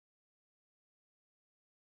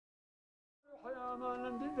There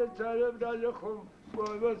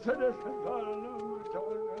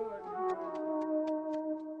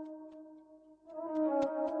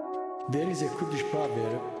is a Kurdish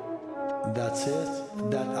proverb that says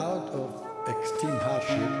that out of extreme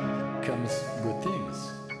hardship comes good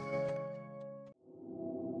things.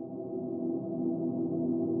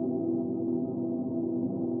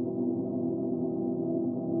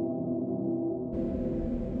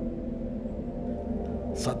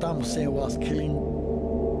 Saddam Hussein was killing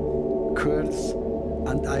Kurds,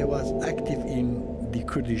 and I was active in the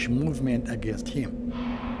Kurdish movement against him.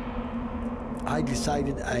 I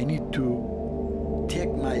decided I need to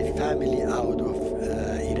take my family out of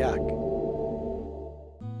Iraq.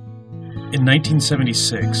 In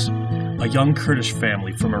 1976, a young Kurdish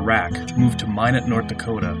family from Iraq moved to Minot, North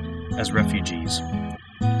Dakota as refugees.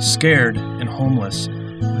 Scared and homeless,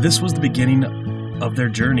 this was the beginning of their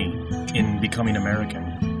journey in becoming American.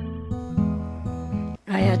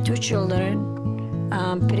 I had 2 children.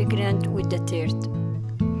 I'm pregnant with the third.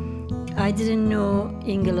 I didn't know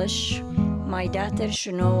English. My daughter,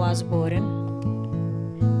 Shano, was born.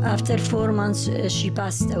 After 4 months, she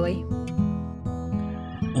passed away.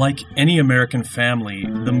 Like any American family,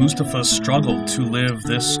 the Mustafas struggled to live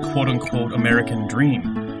this quote-unquote American dream.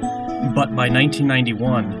 But by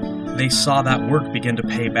 1991, they saw that work begin to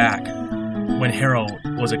pay back when Herro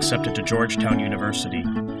was accepted to Georgetown University.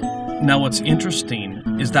 Now what's interesting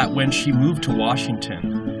is that when she moved to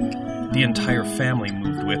Washington, the entire family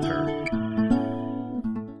moved with her.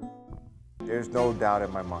 There's no doubt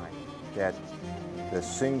in my mind that the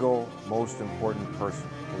single most important person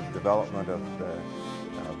in the development of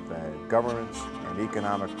governance and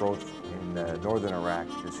economic growth in northern Iraq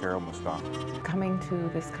is Herro Mustafa. Coming to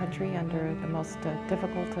this country under the most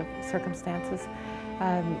difficult of circumstances,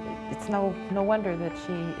 it's no wonder that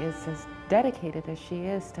she is as dedicated as she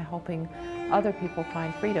is to helping other people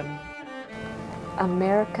find freedom.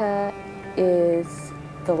 America is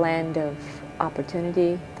the land of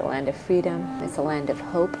opportunity, the land of freedom, it's a land of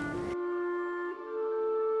hope.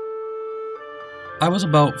 I was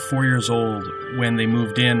about 4 years old when they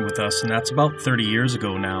moved in with us, and that's about 30 years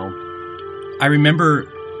ago now. I remember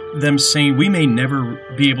them saying we may never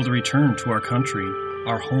be able to return to our country,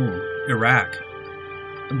 our home, Iraq,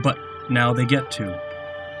 but now they get to.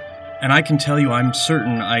 And I can tell you, I'm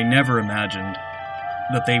certain I never imagined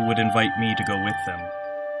that they would invite me to go with them.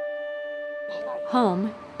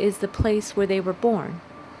 Home is the place where they were born.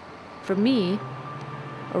 For me,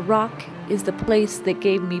 Iraq is the place that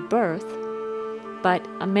gave me birth, but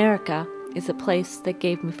America is the place that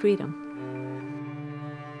gave me freedom.